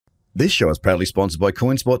This show is proudly sponsored by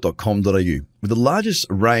coinspot.com.au, with the largest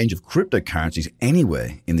range of cryptocurrencies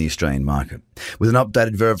anywhere in the Australian market. With an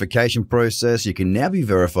updated verification process, you can now be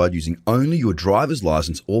verified using only your driver's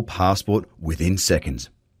license or passport within seconds.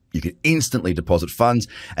 You can instantly deposit funds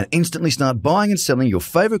and instantly start buying and selling your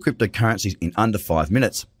favourite cryptocurrencies in under 5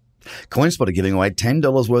 minutes. CoinSpot are giving away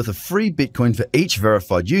 $10 worth of free Bitcoin for each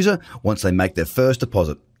verified user once they make their first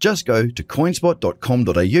deposit. Just go to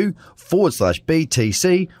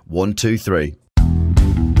coinspot.com.au/BTC123.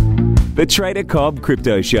 The Trader Cobb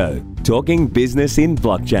Crypto Show, talking business in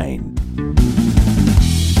blockchain.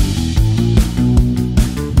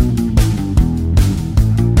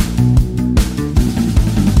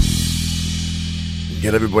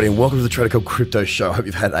 G'day everybody and welcome to the Trader Cobb Crypto Show. I hope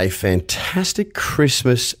you've had a fantastic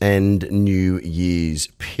Christmas and New Year's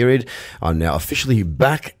period. I'm now officially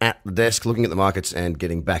back at the desk looking at the markets and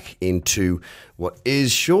getting back into what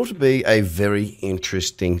is sure to be a very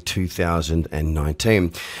interesting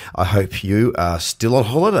 2019. I hope you are still on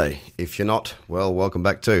holiday. If you're not, well, welcome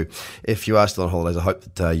back too. If you are still on holidays, I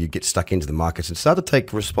hope that you get stuck into the markets and start to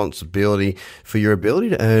take responsibility for your ability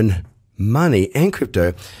to earn money and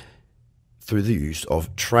crypto through the use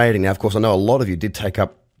of trading. Now, of course, I know a lot of you did take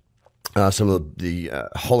up some of the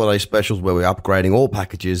holiday specials where we're upgrading all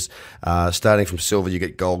packages. Starting from silver, you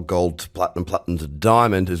get gold to platinum, platinum to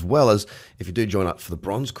diamond, as well as if you do join up for the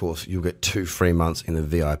bronze course, you'll get 2 free months in the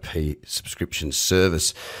VIP subscription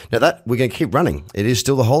service. Now, that we're going to keep running. It is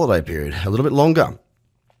still the holiday period, a little bit longer.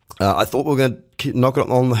 I thought we were going to knock it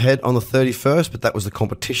on the head on the 31st, but that was the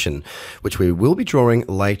competition, which we will be drawing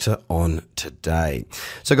later on today.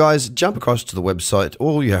 So guys, jump across to the website.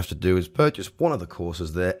 All you have to do is purchase one of the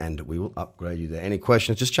courses there and we will upgrade you there. Any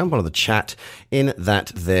questions, just jump onto the chat in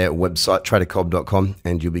that there website, tradercobb.com,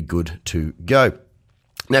 and you'll be good to go.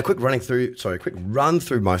 Now, quick run through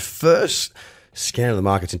my first scan of the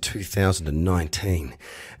markets in 2019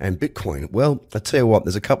 and Bitcoin. Well, I tell you what,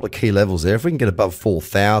 there's a couple of key levels there. If we can get above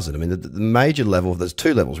 4,000, I mean, the major level, there's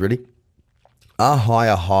 2 levels really. Our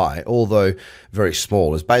higher high, although very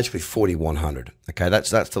small, is basically 4,100. Okay,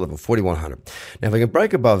 that's the level, 4,100. Now, if we can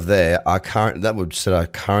break above there, that would set our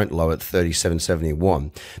current low at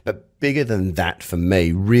 3,771. But bigger than that for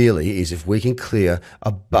me really is if we can clear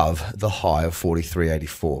above the high of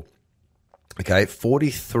 4,384. Okay,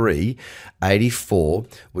 43.84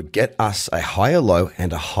 would get us a higher low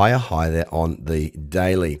and a higher high there on the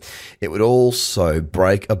daily. It would also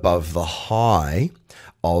break above the high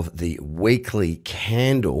of the weekly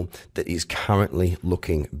candle that is currently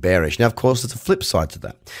looking bearish. Now, of course, there's a flip side to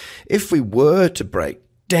that. If we were to break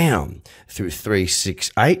down through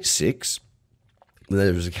 3,686,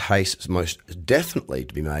 there is a case most definitely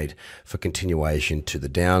to be made for continuation to the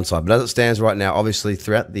downside. But as it stands right now, obviously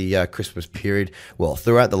throughout the Christmas period, well,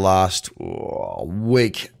 throughout the last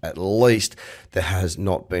week at least, there has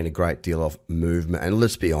not been a great deal of movement. And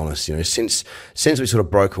let's be honest, since we sort of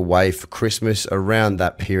broke away for Christmas around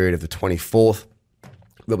that period of the 24th,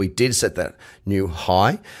 but we did set that new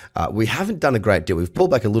high. We haven't done a great deal. We've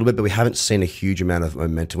pulled back a little bit, but we haven't seen a huge amount of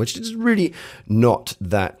momentum, which is really not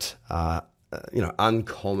that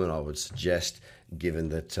uncommon, I would suggest, given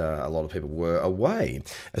that a lot of people were away,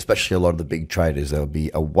 especially a lot of the big traders. They'll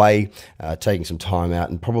be away, taking some time out,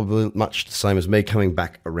 and probably much the same as me coming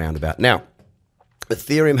back around about now.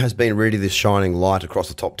 Ethereum has been really this shining light across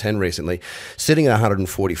the top 10 recently, sitting at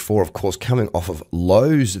 144, of course, coming off of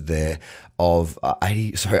lows there of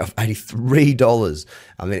 $83.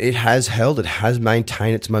 I mean, it has held, it has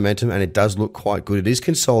maintained its momentum, and it does look quite good. It is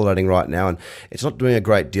consolidating right now, and it's not doing a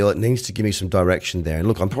great deal. It needs to give me some direction there. And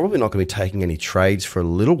look, I'm probably not going to be taking any trades for a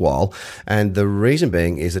little while, and the reason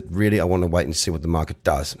being is that really I want to wait and see what the market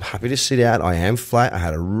does. I'm happy to sit out. I am flat. I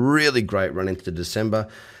had a really great run into December.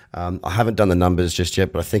 I haven't done the numbers just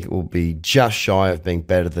yet, but I think it will be just shy of being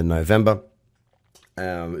better than November,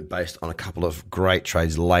 based on a couple of great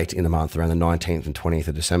trades late in the month, around the 19th and 20th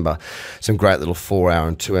of December. Some great little 4-hour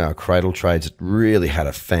and 2-hour cradle trades that really had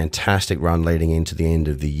a fantastic run leading into the end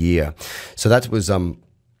of the year. So that was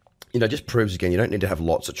just proves again, you don't need to have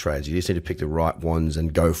lots of trades. You just need to pick the right ones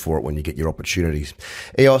and go for it when you get your opportunities.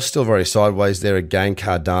 EOS still very sideways there. Again,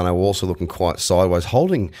 Cardano also looking quite sideways,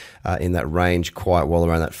 holding in that range quite well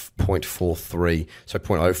around that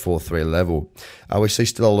 0.43 level. We see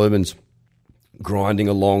still Lumens grinding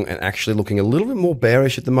along and actually looking a little bit more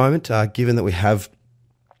bearish at the moment, given that we have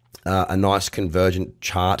A nice convergent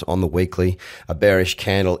chart on the weekly, a bearish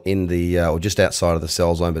candle in the, or just outside of the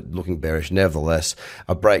sell zone, but looking bearish nevertheless.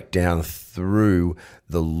 A breakdown through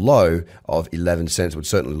the low of 11 cents would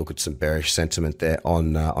certainly look at some bearish sentiment there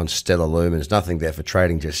on Stellar Lumens. Nothing there for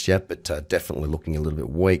trading just yet, but definitely looking a little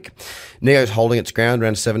bit weak. NEO's holding its ground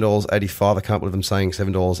around $7.85. I can't believe I'm saying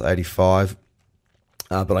 $7.85.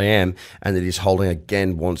 But I am, and it is holding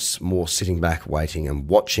again once more, sitting back, waiting and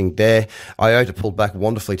watching there. IOTA pulled back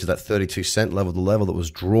wonderfully to that 32-cent level, the level that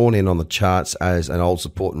was drawn in on the charts as an old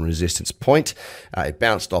support and resistance point. It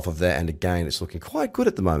bounced off of there, and again, it's looking quite good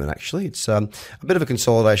at the moment, actually. It's a bit of a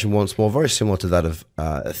consolidation once more, very similar to that of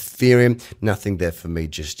Ethereum. Nothing there for me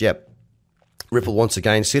just yet. Ripple once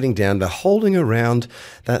again sitting down. They're holding around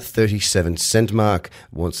that 37-cent mark.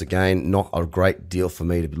 Once again, not a great deal for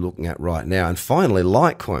me to be looking at right now. And finally,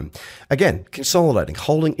 Litecoin. Again, consolidating,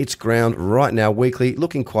 holding its ground right now weekly.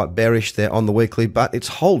 Looking quite bearish there on the weekly, but it's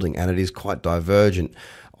holding, and it is quite divergent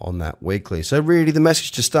on that weekly. So really the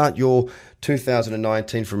message to start your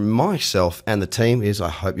 2019 from myself and the team is I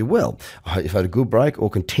hope you're well. I hope you've had a good break or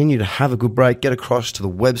continue to have a good break. Get across to the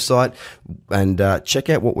website and check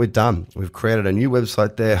out what we've done. We've created a new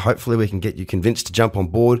website there. Hopefully we can get you convinced to jump on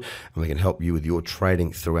board and we can help you with your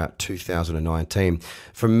trading throughout 2019.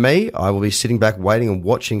 From me, I will be sitting back waiting and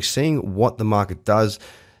watching, seeing what the market does,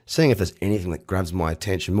 seeing if there's anything that grabs my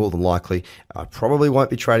attention. More than likely, I probably won't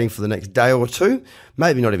be trading for the next day or two,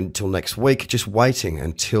 maybe not even until next week, just waiting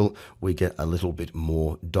until we get a little bit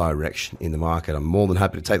more direction in the market. I'm more than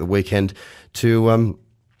happy to take the weekend to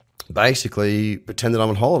basically pretend that I'm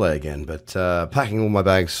on holiday again, but packing all my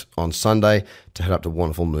bags on Sunday to head up to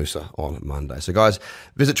wonderful Noosa on Monday. So guys,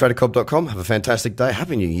 visit tradercobb.com, have a fantastic day,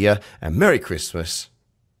 Happy New Year, and Merry Christmas.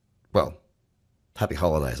 Well, happy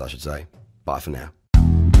holidays, I should say. Bye for now.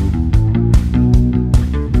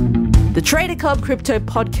 The Trader Cobb Crypto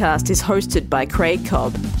Podcast is hosted by Craig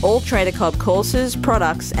Cobb. All Trader Cobb courses,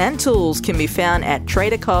 products, and tools can be found at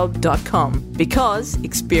tradercobb.com because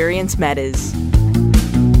experience matters.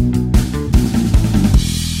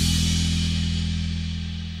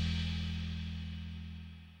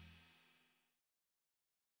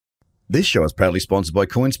 This show is proudly sponsored by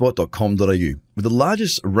coinspot.com.au, with the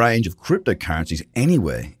largest range of cryptocurrencies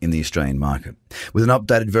anywhere in the Australian market. With an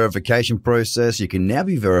updated verification process, you can now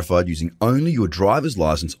be verified using only your driver's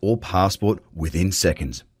license or passport within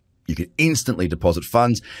seconds. You can instantly deposit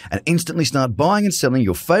funds and instantly start buying and selling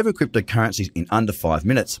your favorite cryptocurrencies in under 5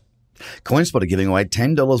 minutes. CoinSpot are giving away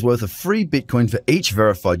 $10 worth of free Bitcoin for each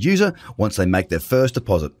verified user once they make their first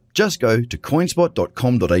deposit. Just go to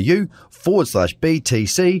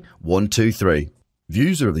coinspot.com.au/BTC123.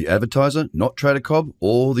 Views are of the advertiser, not Trader Cobb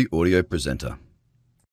or the audio presenter.